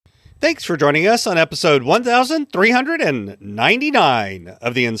Thanks for joining us on episode 1399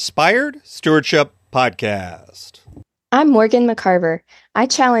 of the Inspired Stewardship Podcast. I'm Morgan McCarver. I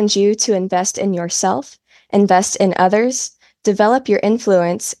challenge you to invest in yourself, invest in others, develop your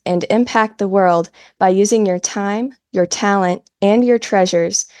influence, and impact the world by using your time, your talent, and your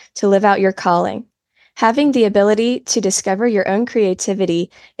treasures to live out your calling. Having the ability to discover your own creativity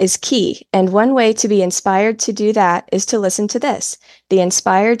is key, and one way to be inspired to do that is to listen to this, the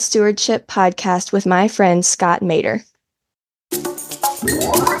Inspired Stewardship Podcast with my friend Scott Mater.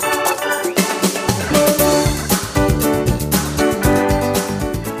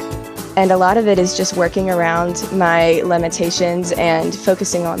 And a lot of it is just working around my limitations and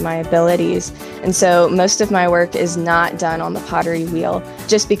focusing on my abilities. And so most of my work is not done on the pottery wheel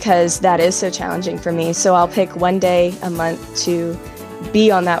just because that is so challenging for me. So I'll pick one day a month to be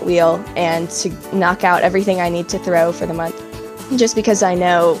on that wheel and to knock out everything I need to throw for the month just because I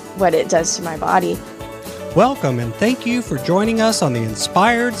know what it does to my body. Welcome and thank you for joining us on the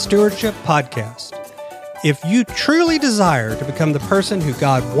Inspired Stewardship Podcast. If you truly desire to become the person who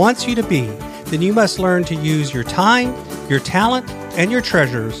God wants you to be, then you must learn to use your time, your talent, and your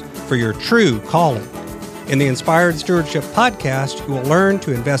treasures for your true calling. In the Inspired Stewardship Podcast, you will learn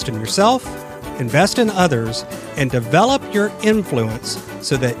to invest in yourself, invest in others, and develop your influence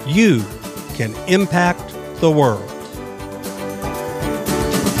so that you can impact the world.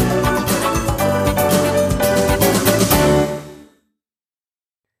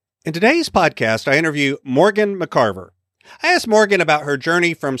 In today's podcast, I interview Morgan McCarver. I asked Morgan about her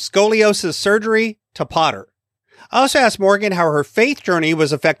journey from scoliosis surgery to potter. I also asked Morgan how her faith journey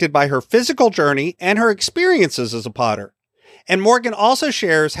was affected by her physical journey and her experiences as a potter. And Morgan also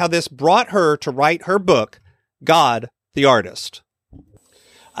shares how this brought her to write her book, God the Artist.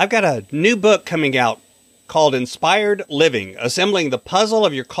 I've got a new book coming out called Inspired Living, Assembling the Puzzle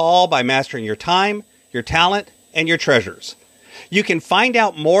of Your Call by Mastering Your Time, Your Talent, and Your Treasures. You can find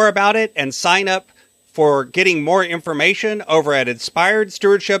out more about it and sign up for getting more information over at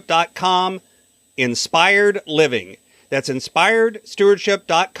inspiredstewardship.com, Inspired Living. That's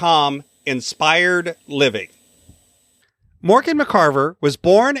inspiredstewardship.com, Inspired Living. Morgan McCarver was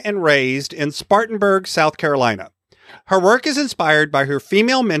born and raised in Spartanburg, South Carolina. Her work is inspired by her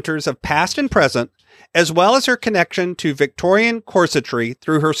female mentors of past and present, as well as her connection to Victorian corsetry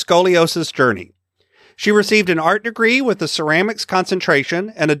through her scoliosis journey. She received an art degree with a ceramics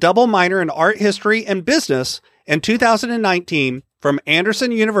concentration and a double minor in art history and business in 2019 from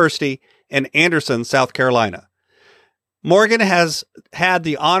Anderson University in Anderson, South Carolina. Morgan has had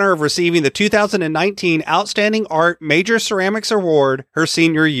the honor of receiving the 2019 Outstanding Art Major Ceramics Award her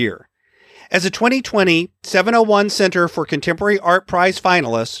senior year. As a 2020 701 Center for Contemporary Art Prize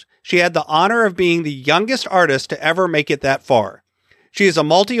finalist, she had the honor of being the youngest artist to ever make it that far. She is a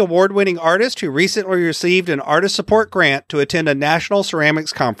multi-award-winning artist who recently received an artist support grant to attend a national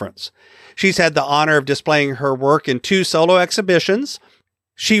ceramics conference. She's had the honor of displaying her work in 2 solo exhibitions.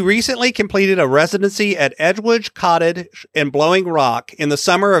 She recently completed a residency at Edgewood Cottage in Blowing Rock in the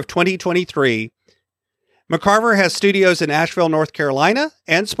summer of 2023. McCarver has studios in Asheville, North Carolina,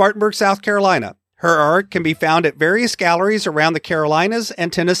 and Spartanburg, South Carolina. Her art can be found at various galleries around the Carolinas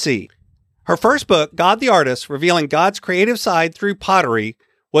and Tennessee. Her first book, God the Artist, Revealing God's Creative Side Through Pottery,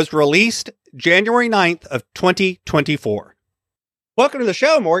 was released January 9th of 2024. Welcome to the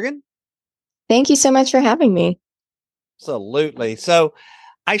show, Morgan. Thank you so much for having me. Absolutely. So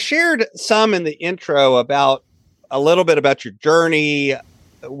I shared some in the intro about a little bit about your journey,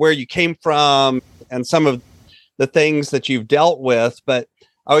 where you came from, and some of the things that you've dealt with. But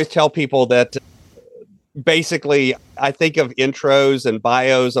I always tell people that basically, I think of intros and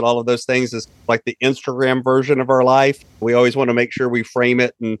bios and all of those things as like the Instagram version of our life. We always want to make sure we frame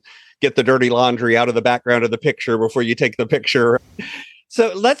it and get the dirty laundry out of the background of the picture before you take the picture.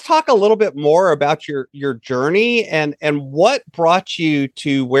 So let's talk a little bit more about your journey and what brought you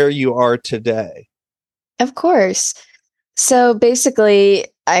to where you are today. Of course. So basically,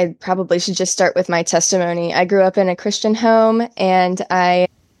 I probably should just start with my testimony. I grew up in a Christian home and I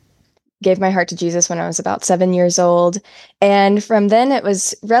gave my heart to Jesus when I was about 7 years old. And from then it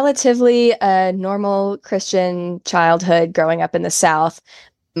was relatively a normal Christian childhood growing up in the South.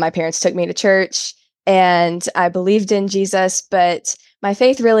 My parents took me to church and I believed in Jesus, but my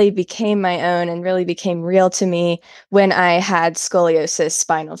faith really became my own and really became real to me when I had scoliosis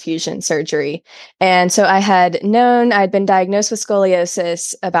spinal fusion surgery. And so I'd been diagnosed with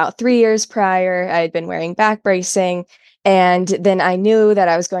scoliosis about 3 years prior. I had been wearing back bracing. And then I knew that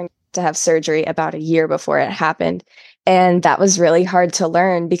I was going to have surgery about a year before it happened. And that was really hard to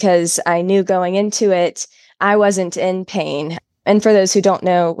learn because I knew going into it, I wasn't in pain. And for those who don't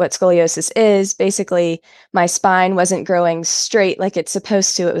know what scoliosis is, basically my spine wasn't growing straight like it's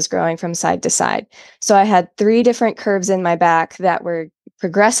supposed to. It was growing from side to side. So I had 3 different curves in my back that were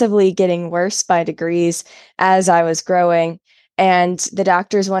progressively getting worse by degrees as I was growing. And the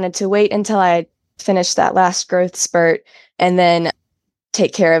doctors wanted to wait until I finished that last growth spurt and then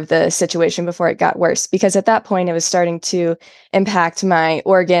take care of the situation before it got worse. Because at that point, it was starting to impact my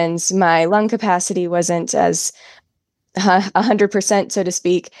organs. My lung capacity wasn't as 100%, so to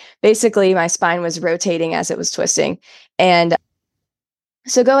speak. Basically, my spine was rotating as it was twisting. And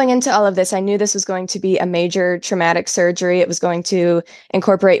so going into all of this, I knew this was going to be a major traumatic surgery. It was going to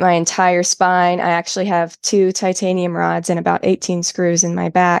incorporate my entire spine. I actually have 2 titanium rods and about 18 screws in my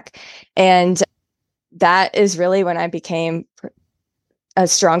back. And that is really when I became a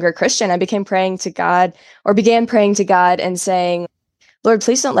stronger Christian. I began praying to God and saying, Lord,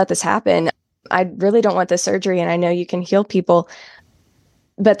 please don't let this happen. I really don't want this surgery, and I know you can heal people.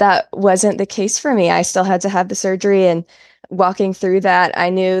 But that wasn't the case for me. I still had to have the surgery, and walking through that, I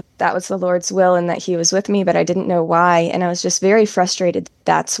knew that was the Lord's will and that he was with me, but I didn't know why. And I was just very frustrated.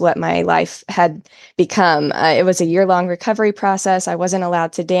 That's what my life had become. It was a year-long recovery process. I wasn't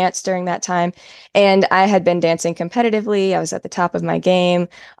allowed to dance during that time. And I had been dancing competitively. I was at the top of my game,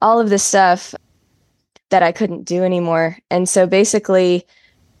 all of this stuff that I couldn't do anymore. And so basically,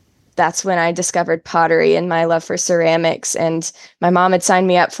 that's when I discovered pottery and my love for ceramics. And my mom had signed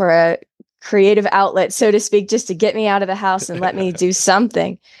me up for a creative outlet, so to speak, just to get me out of the house and let me do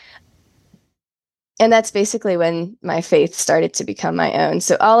something. And that's basically when my faith started to become my own.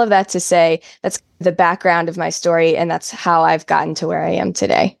 So all of that to say, that's the background of my story, and that's how I've gotten to where I am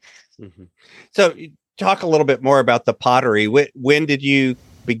today. Mm-hmm. So talk a little bit more about the pottery. When did you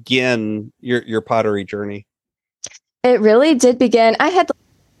begin your pottery journey? It really did begin. I had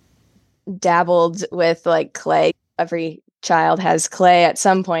dabbled with like clay. Every child has clay at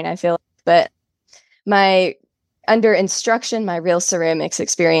some point, I feel like. But under instruction, my real ceramics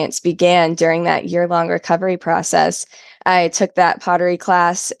experience began during that year-long recovery process. I took that pottery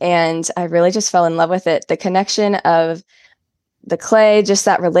class and I really just fell in love with it. The connection of the clay, just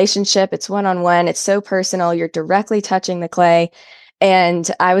that relationship, it's one-on-one, it's so personal, you're directly touching the clay. And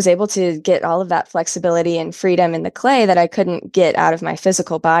I was able to get all of that flexibility and freedom in the clay that I couldn't get out of my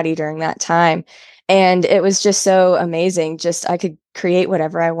physical body during that time. And it was just so amazing. Just I could create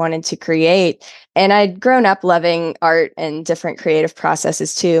whatever I wanted to create. And I'd grown up loving art and different creative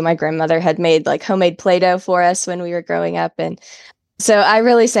processes too. My grandmother had made like homemade Play-Doh for us when we were growing up. And so I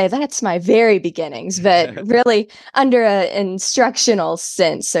really say that's my very beginnings, but really under an instructional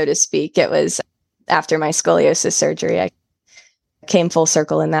sense, so to speak. It was after my scoliosis surgery. I came full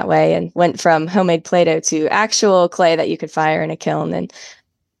circle in that way and went from homemade Play-Doh to actual clay that you could fire in a kiln. And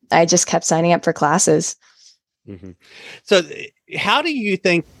I just kept signing up for classes. Mm-hmm. So how do you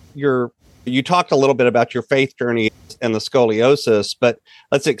think you talked a little bit about your faith journey and the scoliosis, but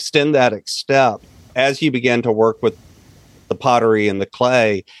let's extend that a step. As you began to work with the pottery and the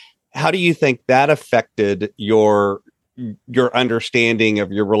clay, how do you think that affected your understanding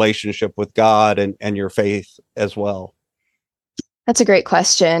of your relationship with God and your faith as well? That's a great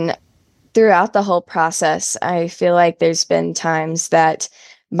question. Throughout the whole process, I feel like there's been times that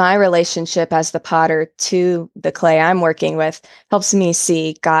my relationship as the potter to the clay I'm working with helps me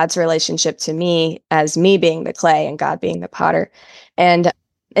see God's relationship to me as me being the clay and God being the potter. And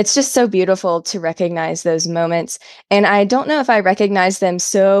it's just so beautiful to recognize those moments. And I don't know if I recognized them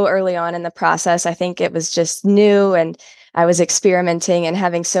so early on in the process. I think it was just new and I was experimenting and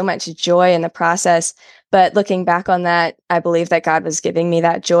having so much joy in the process. But looking back on that, I believe that God was giving me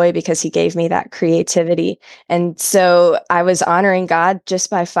that joy because he gave me that creativity. And so I was honoring God just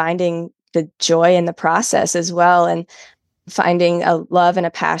by finding the joy in the process as well, and finding a love and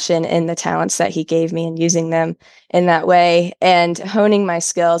a passion in the talents that he gave me and using them in that way and honing my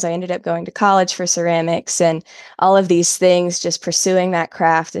skills. I ended up going to college for ceramics and all of these things, just pursuing that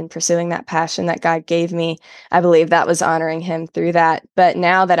craft and pursuing that passion that God gave me. I believe that was honoring him through that. But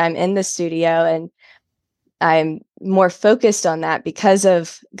now that I'm in the studio and I'm more focused on that because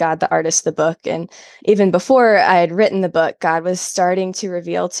of God, the Artist, the book. And even before I had written the book, God was starting to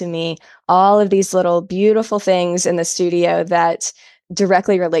reveal to me all of these little beautiful things in the studio that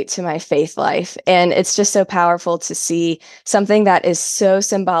directly relate to my faith life. And it's just so powerful to see something that is so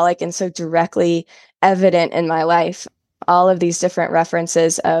symbolic and so directly evident in my life. All of these different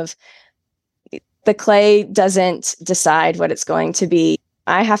references of the clay doesn't decide what it's going to be.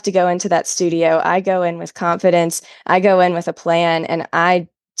 I have to go into that studio. I go in with confidence. I go in with a plan, and I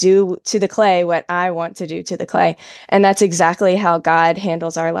do to the clay what I want to do to the clay. And that's exactly how God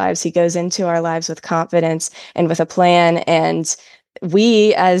handles our lives. He goes into our lives with confidence and with a plan. And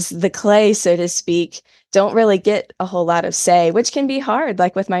we, as the clay, so to speak, don't really get a whole lot of say, which can be hard.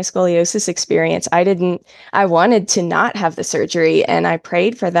 Like with my scoliosis experience, I wanted to not have the surgery and I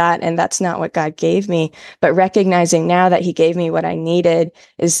prayed for that. And that's not what God gave me. But recognizing now that He gave me what I needed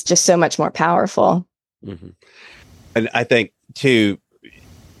is just so much more powerful. Mm-hmm. And I think too,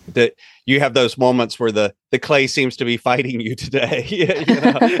 that you have those moments where the clay seems to be fighting you today,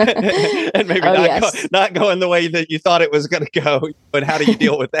 and maybe not going the way that you thought it was going to go. But how do you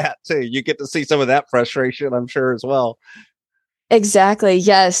deal with that too? You get to see some of that frustration, I'm sure, as well. Exactly.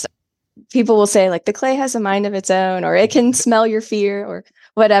 Yes. People will say like the clay has a mind of its own, or it can smell your fear or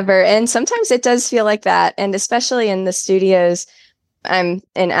whatever. And sometimes it does feel like that. And especially in the studios, I'm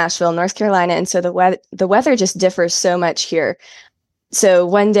in Asheville, North Carolina. And so the weather just differs so much here. So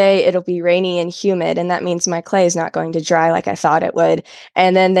one day it'll be rainy and humid, and that means my clay is not going to dry like I thought it would.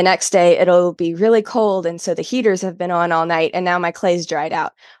 And then the next day it'll be really cold, and so the heaters have been on all night, and now my clay's dried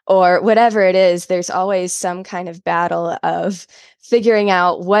out. Or whatever it is, there's always some kind of battle of figuring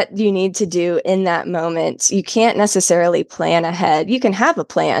out what you need to do in that moment. You can't necessarily plan ahead. You can have a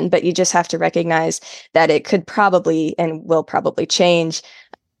plan, but you just have to recognize that it could probably and will probably change,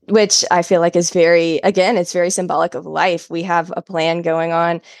 which I feel like is it's very symbolic of life. We have a plan going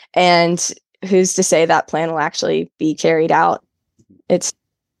on, and who's to say that plan will actually be carried out? It's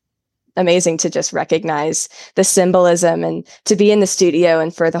amazing to just recognize the symbolism and to be in the studio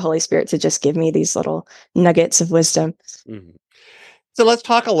and for the Holy Spirit to just give me these little nuggets of wisdom. Mm-hmm. So let's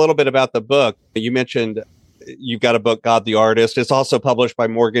talk a little bit about the book. You mentioned you've got a book, God the Artist. It's also published by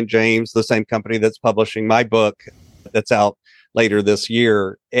Morgan James, the same company that's publishing my book that's out later this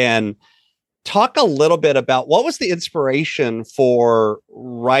year. And talk a little bit about what was the inspiration for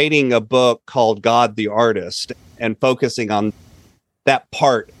writing a book called God the Artist and focusing on that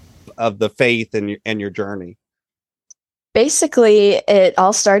part of the faith and your journey. Basically, it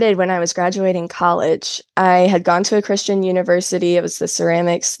all started when I was graduating college. I had gone to a Christian university. It was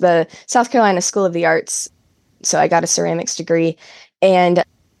the South Carolina School of the Arts. So I got a ceramics degree, and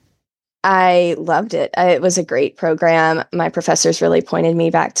I loved it. It was a great program. My professors really pointed me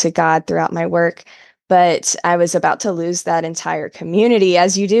back to God throughout my work, but I was about to lose that entire community,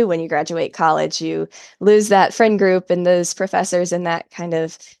 as you do when you graduate college. You lose that friend group and those professors and that kind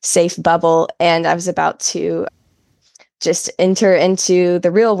of safe bubble. And I was about to just enter into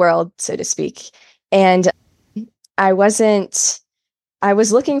the real world, so to speak. And I was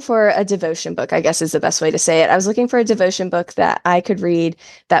looking for a devotion book, I guess is the best way to say it. I was looking for a devotion book that I could read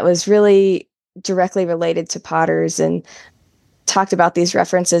that was really directly related to potters and talked about these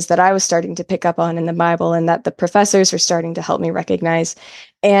references that I was starting to pick up on in the Bible and that the professors were starting to help me recognize.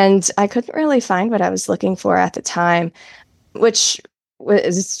 And I couldn't really find what I was looking for at the time, which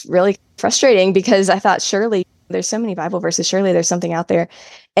was really frustrating because I thought, surely there's so many Bible verses, surely there's something out there.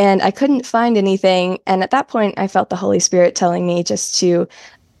 And I couldn't find anything. And at that point, I felt the Holy Spirit telling me just to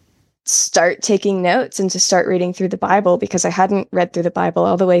start taking notes and to start reading through the Bible, because I hadn't read through the Bible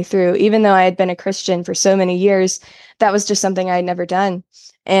all the way through. Even though I had been a Christian for so many years, that was just something I had never done.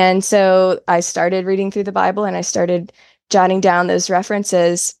 And so I started reading through the Bible and I started jotting down those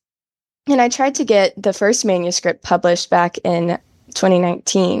references. And I tried to get the first manuscript published back in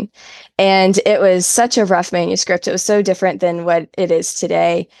 2019. And it was such a rough manuscript. It was so different than what it is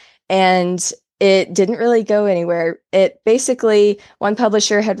today. And it didn't really go anywhere. It basically, one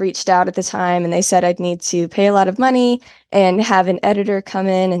publisher had reached out at the time and they said I'd need to pay a lot of money and have an editor come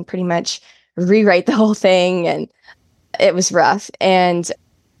in and pretty much rewrite the whole thing. And it was rough. And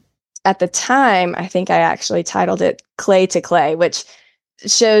at the time, I think I actually titled it Clay to Clay, which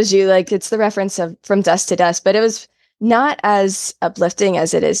shows you like it's the reference of from dust to dust, but it was not as uplifting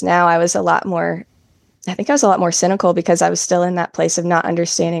as it is now. I was a lot more cynical because I was still in that place of not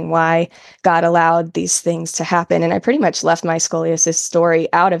understanding why God allowed these things to happen. And I pretty much left my scoliosis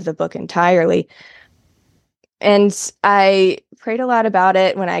story out of the book entirely. And I prayed a lot about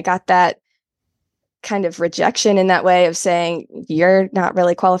it when I got that kind of rejection in that way of saying, you're not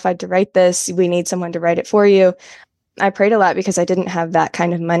really qualified to write this. We need someone to write it for you. I prayed a lot because I didn't have that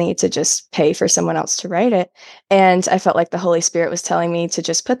kind of money to just pay for someone else to write it. And I felt like the Holy Spirit was telling me to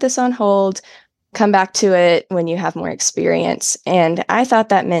just put this on hold, come back to it when you have more experience. And I thought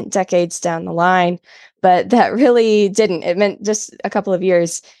that meant decades down the line, but that really didn't. It meant just a couple of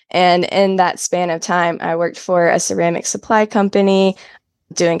years. And in that span of time, I worked for a ceramic supply company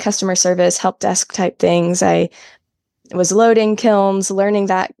doing customer service, help desk type things. I was loading kilns, learning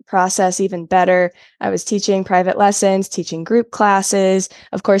that process even better. I was teaching private lessons, teaching group classes.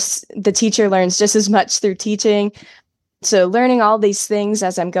 Of course, the teacher learns just as much through teaching. So learning all these things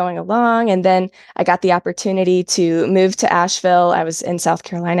as I'm going along. And then I got the opportunity to move to Asheville. I was in South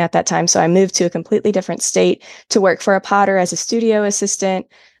Carolina at that time. So I moved to a completely different state to work for a potter as a studio assistant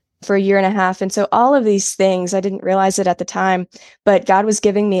for a year and a half. And so all of these things, I didn't realize it at the time, but God was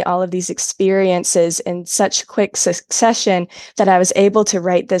giving me all of these experiences in such quick succession that I was able to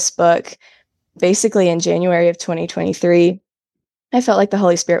write this book basically in January of 2023. I felt like the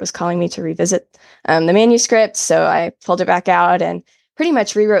Holy Spirit was calling me to revisit the manuscript. So I pulled it back out and pretty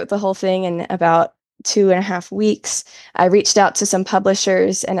much rewrote the whole thing in about 2.5 weeks. I reached out to some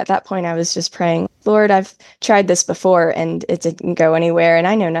publishers. And at that point, I was just praying, Lord, I've tried this before and it didn't go anywhere. And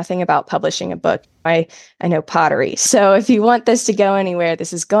I know nothing about publishing a book. I know pottery. So if you want this to go anywhere,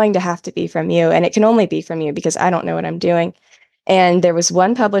 this is going to have to be from you. And it can only be from you because I don't know what I'm doing. And there was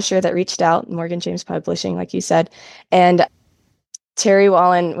one publisher that reached out, Morgan James Publishing, like you said. And Terry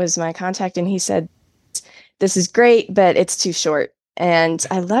Wallen was my contact, and he said, this is great, but it's too short. And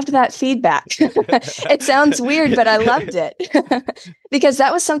I loved that feedback. It sounds weird, but I loved it because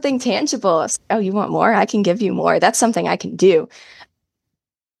that was something tangible. Oh, you want more? I can give you more. That's something I can do.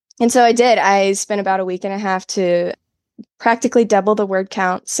 And so I did. I spent about a week and a half to practically double the word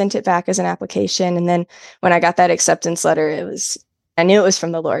count, sent it back as an application. And then when I got that acceptance letter, I knew it was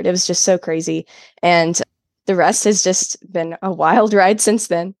from the Lord. It was just so crazy. And the rest has just been a wild ride since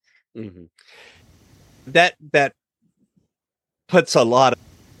then. Mm-hmm. That puts a lot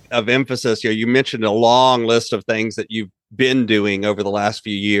of emphasis. You mentioned a long list of things that you've been doing over the last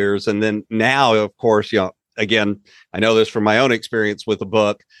few years. And then now, of course, again, I know this from my own experience with the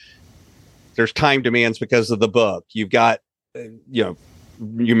book. There's time demands because of the book. You've got, you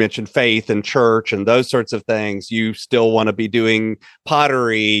mentioned faith and church and those sorts of things. You still want to be doing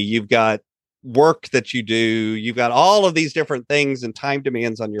pottery. You've got work that you do. You've got all of these different things and time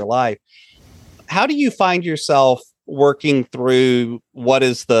demands on your life. How do you find yourself working through what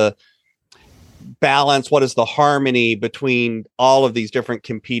is the balance, what is the harmony between all of these different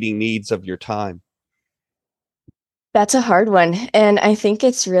competing needs of your time? That's a hard one. And I think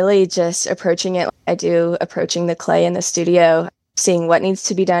it's really just approaching it like I do, approaching the clay in the studio, seeing what needs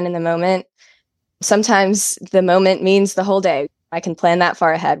to be done in the moment. Sometimes the moment means the whole day. I can plan that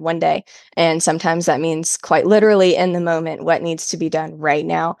far ahead one day. And sometimes that means quite literally in the moment, what needs to be done right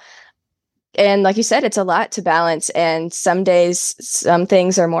now. And like you said, it's a lot to balance. And some days, some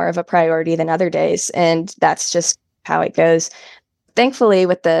things are more of a priority than other days. And that's just how it goes. Thankfully,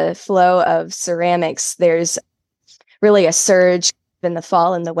 with the flow of ceramics, there's really a surge in the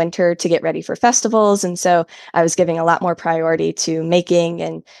fall and the winter to get ready for festivals. And so I was giving a lot more priority to making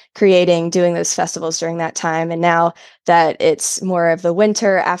and creating, doing those festivals during that time. And now that it's more of the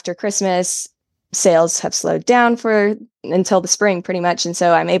winter after Christmas, sales have slowed down until the spring pretty much. And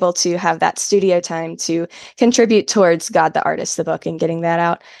so I'm able to have that studio time to contribute towards God the Artist, the book, and getting that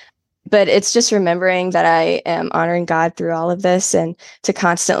out. But it's just remembering that I am honoring God through all of this and to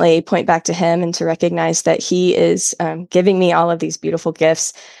constantly point back to him and to recognize that he is giving me all of these beautiful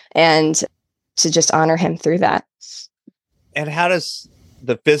gifts and to just honor him through that. And how does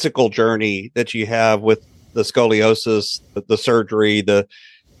the physical journey that you have with the scoliosis, the surgery,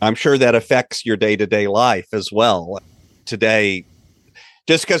 I'm sure that affects your day-to-day life as well. Today,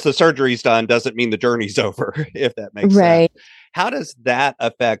 just because the surgery's done doesn't mean the journey's over, if that makes sense. How does that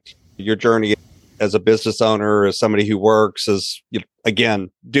affect your journey as a business owner, as somebody who works, as,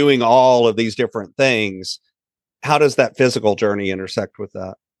 again, doing all of these different things? How does that physical journey intersect with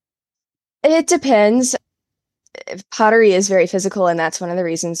that? It depends. Pottery is very physical, and that's one of the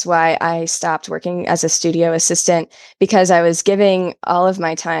reasons why I stopped working as a studio assistant, because I was giving all of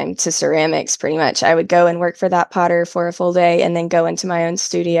my time to ceramics pretty much. I would go and work for that potter for a full day and then go into my own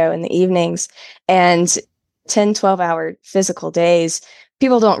studio in the evenings. And 10, 12-hour physical days,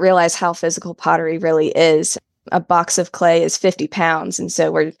 people don't realize how physical pottery really is. A box of clay is 50 pounds. And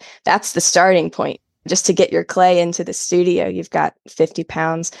so that's the starting point. Just to get your clay into the studio, you've got 50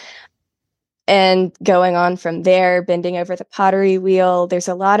 pounds. And going on from there, bending over the pottery wheel, there's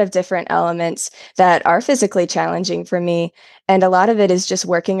a lot of different elements that are physically challenging for me. And a lot of it is just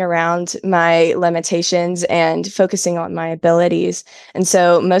working around my limitations and focusing on my abilities. And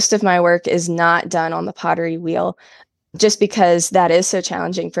so most of my work is not done on the pottery wheel, just because that is so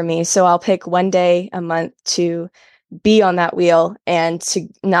challenging for me. So I'll pick one day a month to be on that wheel and to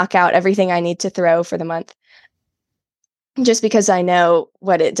knock out everything I need to throw for the month, just because I know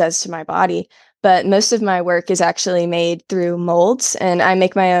what it does to my body. But most of my work is actually made through molds, and I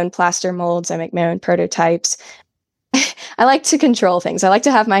make my own plaster molds. I make my own prototypes. I like to control things. I like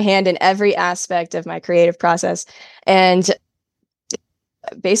to have my hand in every aspect of my creative process. And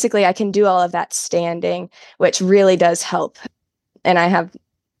basically, I can do all of that standing, which really does help. And I have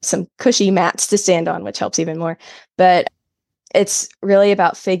some cushy mats to stand on, which helps even more. But it's really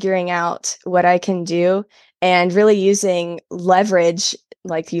about figuring out what I can do and really using leverage,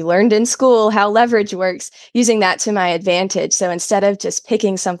 like you learned in school how leverage works, using that to my advantage. So instead of just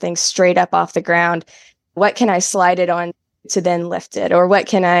picking something straight up off the ground, what can I slide it on to then lift it? Or what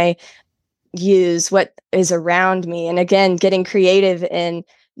can I use what is around me? And again, getting creative in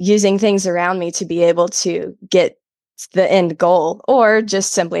using things around me to be able to get the end goal, or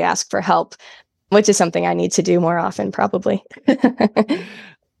just simply ask for help, which is something I need to do more often, probably.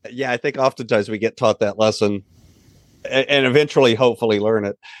 Yeah, I think oftentimes we get taught that lesson and eventually, hopefully, learn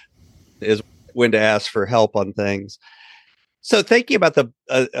it, is when to ask for help on things. So thinking about the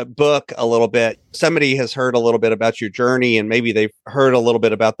book a little bit, somebody has heard a little bit about your journey and maybe they've heard a little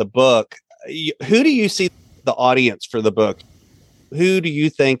bit about the book. Who do you see the audience for the book? Who do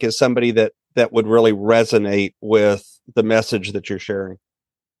you think is somebody that would really resonate with the message that you're sharing?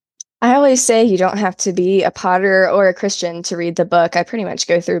 I always say you don't have to be a Potter or a Christian to read the book. I pretty much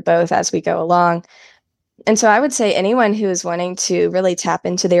go through both as we go along. And so I would say anyone who is wanting to really tap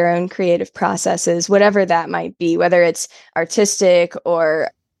into their own creative processes, whatever that might be, whether it's artistic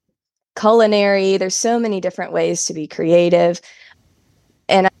or culinary, there's so many different ways to be creative.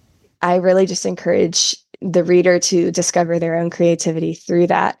 And I really just encourage the reader to discover their own creativity through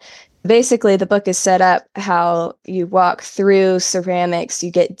that. Basically, the book is set up how you walk through ceramics,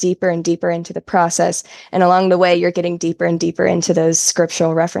 you get deeper and deeper into the process. And along the way, you're getting deeper and deeper into those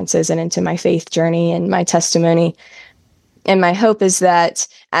scriptural references and into my faith journey and my testimony. And my hope is that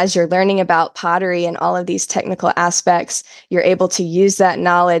as you're learning about pottery and all of these technical aspects, you're able to use that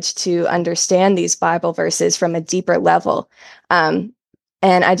knowledge to understand these Bible verses from a deeper level. And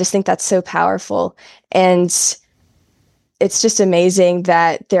I just think that's so powerful. And it's just amazing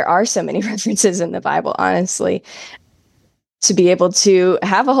that there are so many references in the Bible, honestly, to be able to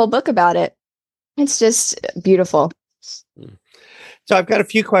have a whole book about it. It's just beautiful. So I've got a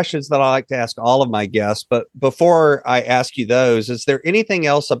few questions that I like to ask all of my guests, but before I ask you those, is there anything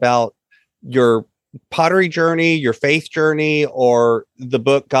else about your pottery journey, your faith journey, or the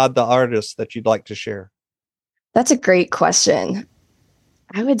book, God the Artist, that you'd like to share? That's a great question.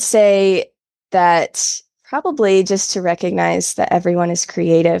 I would say that probably just to recognize that everyone is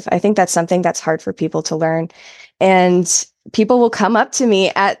creative. I think that's something that's hard for people to learn. And people will come up to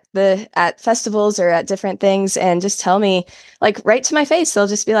me at festivals or at different things and just tell me, like, right to my face, they'll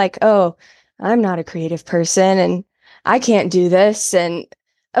just be like, "Oh, I'm not a creative person and I can't do this." And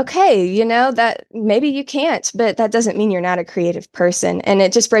okay, that maybe you can't, but that doesn't mean you're not a creative person. And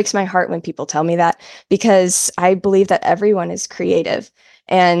it just breaks my heart when people tell me that, because I believe that everyone is creative.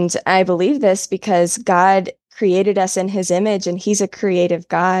 And I believe this because God created us in his image, and he's a creative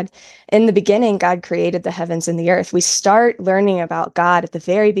God. In the beginning, God created the heavens and the earth. We start learning about God at the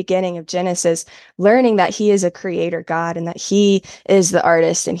very beginning of Genesis, learning that he is a creator God and that he is the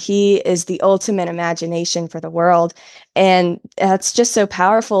artist and he is the ultimate imagination for the world. And that's just so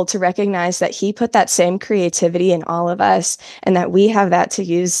powerful to recognize that he put that same creativity in all of us and that we have that to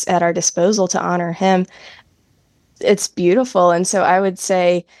use at our disposal to honor him. It's beautiful. And so I would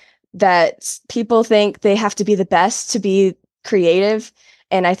say that people think they have to be the best to be creative.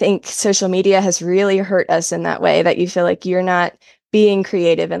 And I think social media has really hurt us in that way, that you feel like you're not being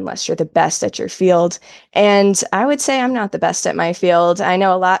creative unless you're the best at your field. And I would say I'm not the best at my field. I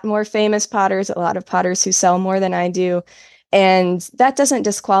know a lot more famous potters, a lot of potters who sell more than I do. And that doesn't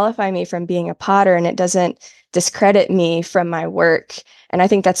disqualify me from being a potter, and it doesn't discredit me from my work. And I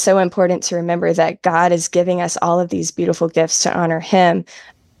think that's so important to remember, that God is giving us all of these beautiful gifts to honor him,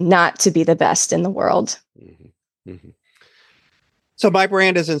 not to be the best in the world. Mm-hmm. Mm-hmm. So my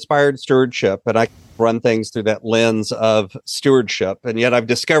brand is Inspired Stewardship, and I run things through that lens of stewardship. And yet I've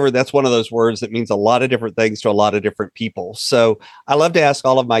discovered that's one of those words that means a lot of different things to a lot of different people. So I love to ask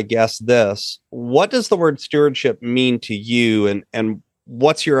all of my guests this: what does the word stewardship mean to you? And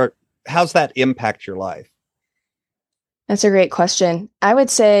how's that impact your life? That's a great question. I would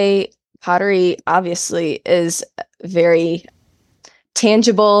say pottery obviously is very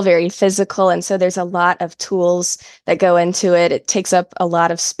tangible, very physical. And so there's a lot of tools that go into it. It takes up a lot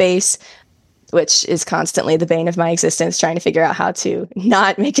of space, which is constantly the bane of my existence, trying to figure out how to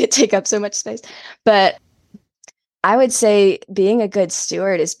not make it take up so much space. But I would say being a good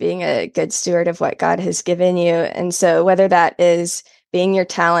steward is being a good steward of what God has given you. And so whether that is being your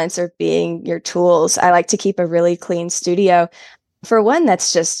talents or being your tools, I like to keep a really clean studio. For one,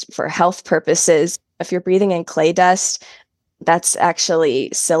 that's just for health purposes. if you're breathing in clay dust, that's actually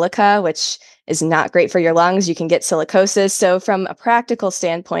silica, which is not great for your lungs. You can get silicosis. So from a practical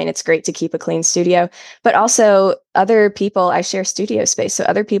standpoint, it's great to keep a clean studio. But also other people, I share studio space. So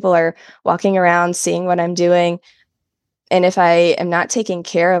other people are walking around, seeing what I'm doing. And if I am not taking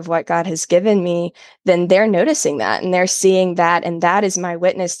care of what God has given me, then they're noticing that and they're seeing that. And that is my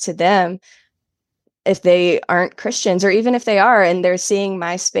witness to them. If they aren't Christians, or even if they are, and they're seeing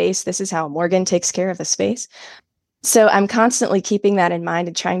my space, this is how Morgan takes care of the space. So I'm constantly keeping that in mind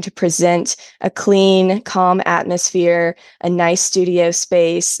and trying to present a clean, calm atmosphere, a nice studio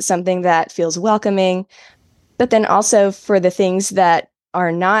space, something that feels welcoming. But then also for the things that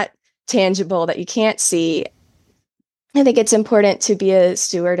are not tangible, that you can't see, I think it's important to be a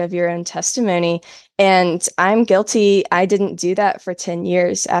steward of your own testimony. And I'm guilty. I didn't do that for 10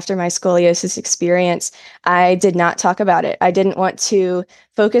 years after my scoliosis experience. I did not talk about it. I didn't want to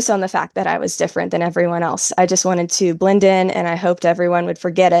focus on the fact that I was different than everyone else. I just wanted to blend in, and I hoped everyone would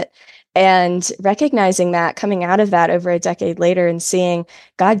forget it. And recognizing that, coming out of that over a decade later and seeing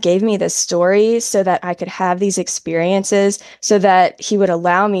God gave me this story so that I could have these experiences, so that he would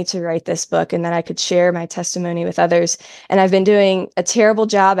allow me to write this book and that I could share my testimony with others. And I've been doing a terrible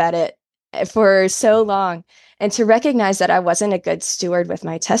job at it for so long. And to recognize that I wasn't a good steward with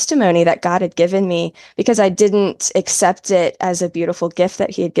my testimony that God had given me, because I didn't accept it as a beautiful gift that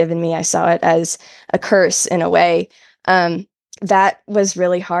he had given me. I saw it as a curse in a way. That was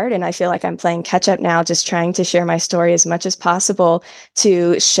really hard. And I feel like I'm playing catch up now, just trying to share my story as much as possible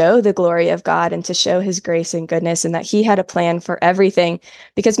to show the glory of God and to show his grace and goodness, and that he had a plan for everything,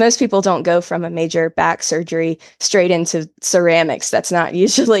 because most people don't go from a major back surgery straight into ceramics. That's not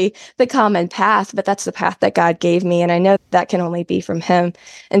usually the common path, but that's the path that God gave me. And I know that can only be from him.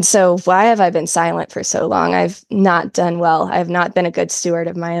 And so why have I been silent for so long? I've not done well. I have not been a good steward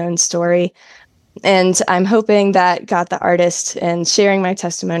of my own story. And I'm hoping that God the Artist and sharing my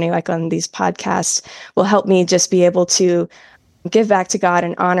testimony, like on these podcasts, will help me just be able to give back to God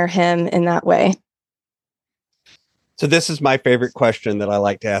and honor him in that way. So this is my favorite question that I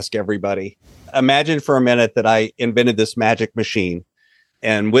like to ask everybody. Imagine for a minute that I invented this magic machine,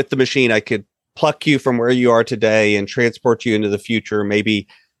 and with the machine, I could pluck you from where you are today and transport you into the future, maybe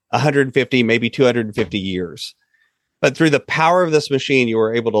 150, maybe 250 years. But through the power of this machine, you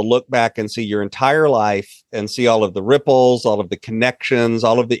were able to look back and see your entire life and see all of the ripples, all of the connections,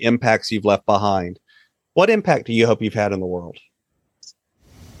 all of the impacts you've left behind. What impact do you hope you've had in the world?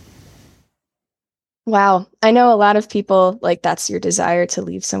 Wow. I know a lot of people, like, that's your desire to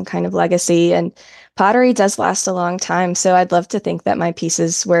leave some kind of legacy, and pottery does last a long time. So I'd love to think that my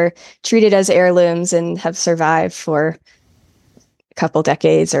pieces were treated as heirlooms and have survived for a couple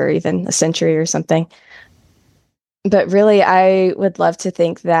decades or even a century or something. But really, I would love to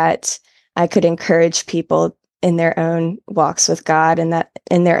think that I could encourage people in their own walks with God and that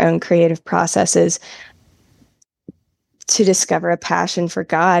in their own creative processes to discover a passion for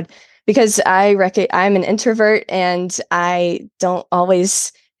God. Because I'm an introvert and I don't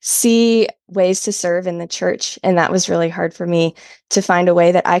always see ways to serve in the church. And that was really hard for me to find a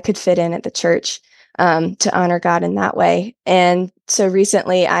way that I could fit in at the church, to honor God in that way. And so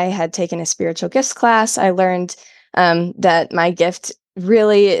recently I had taken a spiritual gifts class. I learned that my gift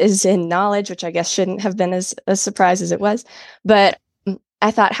really is in knowledge, which I guess shouldn't have been as a surprise as it was. But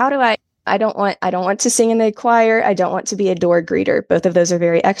I thought, I don't want to sing in the choir. I don't want to be a door greeter. Both of those are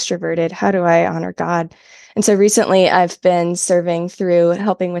very extroverted. How do I honor God? And so recently I've been serving through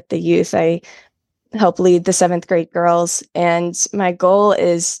helping with the youth. I help lead the 7th grade girls. And my goal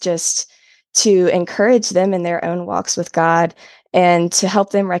is just to encourage them in their own walks with God and to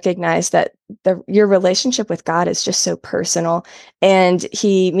help them recognize that your relationship with God is just so personal, and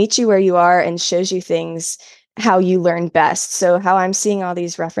he meets you where you are and shows you things how you learn best. So how I'm seeing all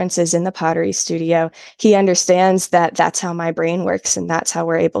these references in the pottery studio, he understands that that's how my brain works, and that's how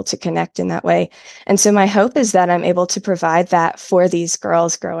we're able to connect in that way. And so my hope is that I'm able to provide that for these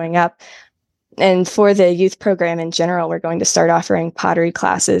girls growing up. And for the youth program in general, we're going to start offering pottery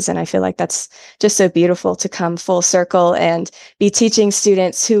classes. And I feel like that's just so beautiful to come full circle and be teaching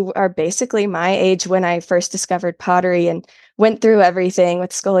students who are basically my age when I first discovered pottery and went through everything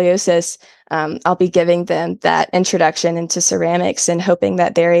with scoliosis. I'll be giving them that introduction into ceramics and hoping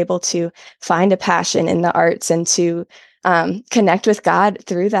that they're able to find a passion in the arts and to connect with God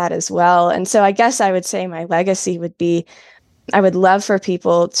through that as well. And so I guess I would say my legacy would be, I would love for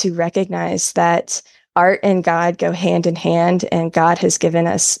people to recognize that art and God go hand in hand, and God has given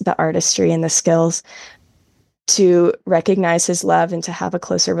us the artistry and the skills to recognize his love and to have a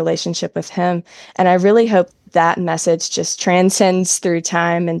closer relationship with him. And I really hope that message just transcends through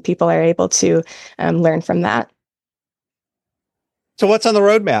time and people are able to learn from that. So what's on the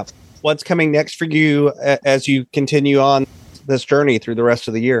roadmap? What's coming next for you as you continue on this journey through the rest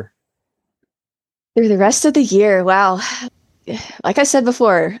of the year? Through the rest of the year, wow. Like I said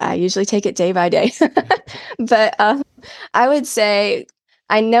before, I usually take it day by day. But I would say,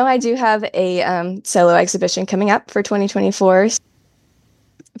 I know I do have a solo exhibition coming up for 2024.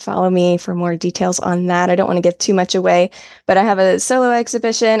 Follow me for more details on that. I don't want to give too much away, but I have a solo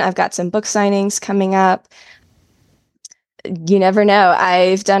exhibition. I've got some book signings coming up. You never know.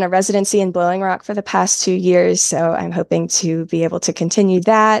 I've done a residency in Blowing Rock for the past 2 years, so I'm hoping to be able to continue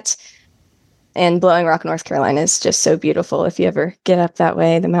that. And Blowing Rock, North Carolina is just so beautiful. If you ever get up that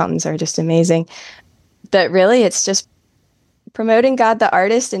way, the mountains are just amazing. But really, it's just promoting God the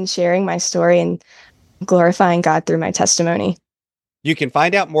artist and sharing my story and glorifying God through my testimony. You can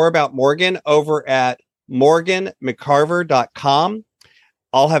find out more about Morgan over at morganmccarver.com.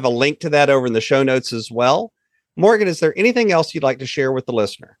 I'll have a link to that over in the show notes as well. Morgan, is there anything else you'd like to share with the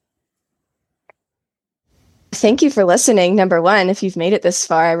listener? Thank you for listening. Number one, if you've made it this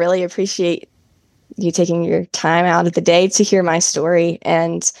far, I really appreciate you taking your time out of the day to hear my story.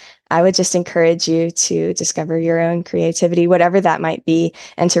 And I would just encourage you to discover your own creativity, whatever that might be,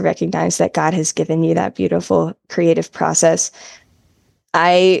 and to recognize that God has given you that beautiful creative process.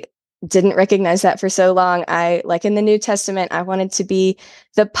 I didn't recognize that for so long. Like in the New Testament, I wanted to be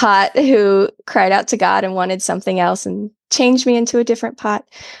the pot who cried out to God and wanted something else and changed me into a different pot.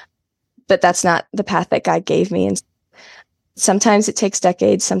 But that's not the path that God gave me. And sometimes it takes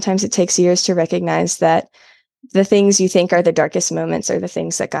decades, sometimes it takes years to recognize that the things you think are the darkest moments are the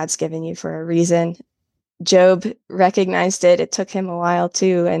things that God's given you for a reason. Job recognized it. It took him a while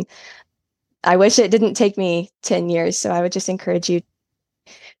too. And I wish it didn't take me 10 years. So I would just encourage you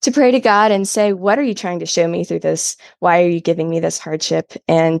to pray to God and say, what are you trying to show me through this? Why are you giving me this hardship?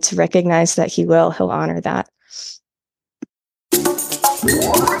 And to recognize that he'll honor that.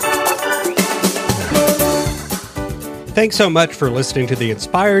 Thanks so much for listening to the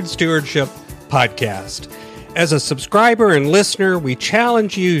Inspired Stewardship Podcast. As a subscriber and listener, we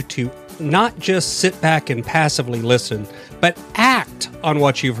challenge you to not just sit back and passively listen, but act on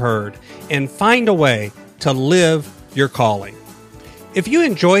what you've heard and find a way to live your calling. If you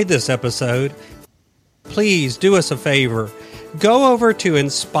enjoyed this episode, please do us a favor. Go over to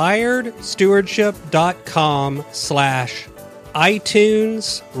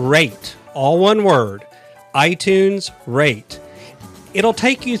inspiredstewardship.com/iTunes rate, all one word, iTunes rate. It'll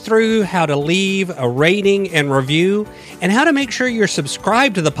take you through how to leave a rating and review and how to make sure you're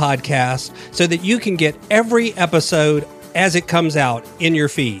subscribed to the podcast so that you can get every episode as it comes out in your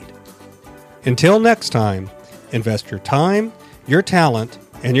feed. Until next time, invest your time, your talent,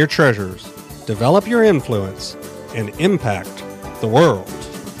 and your treasures. Develop your influence and impact the world.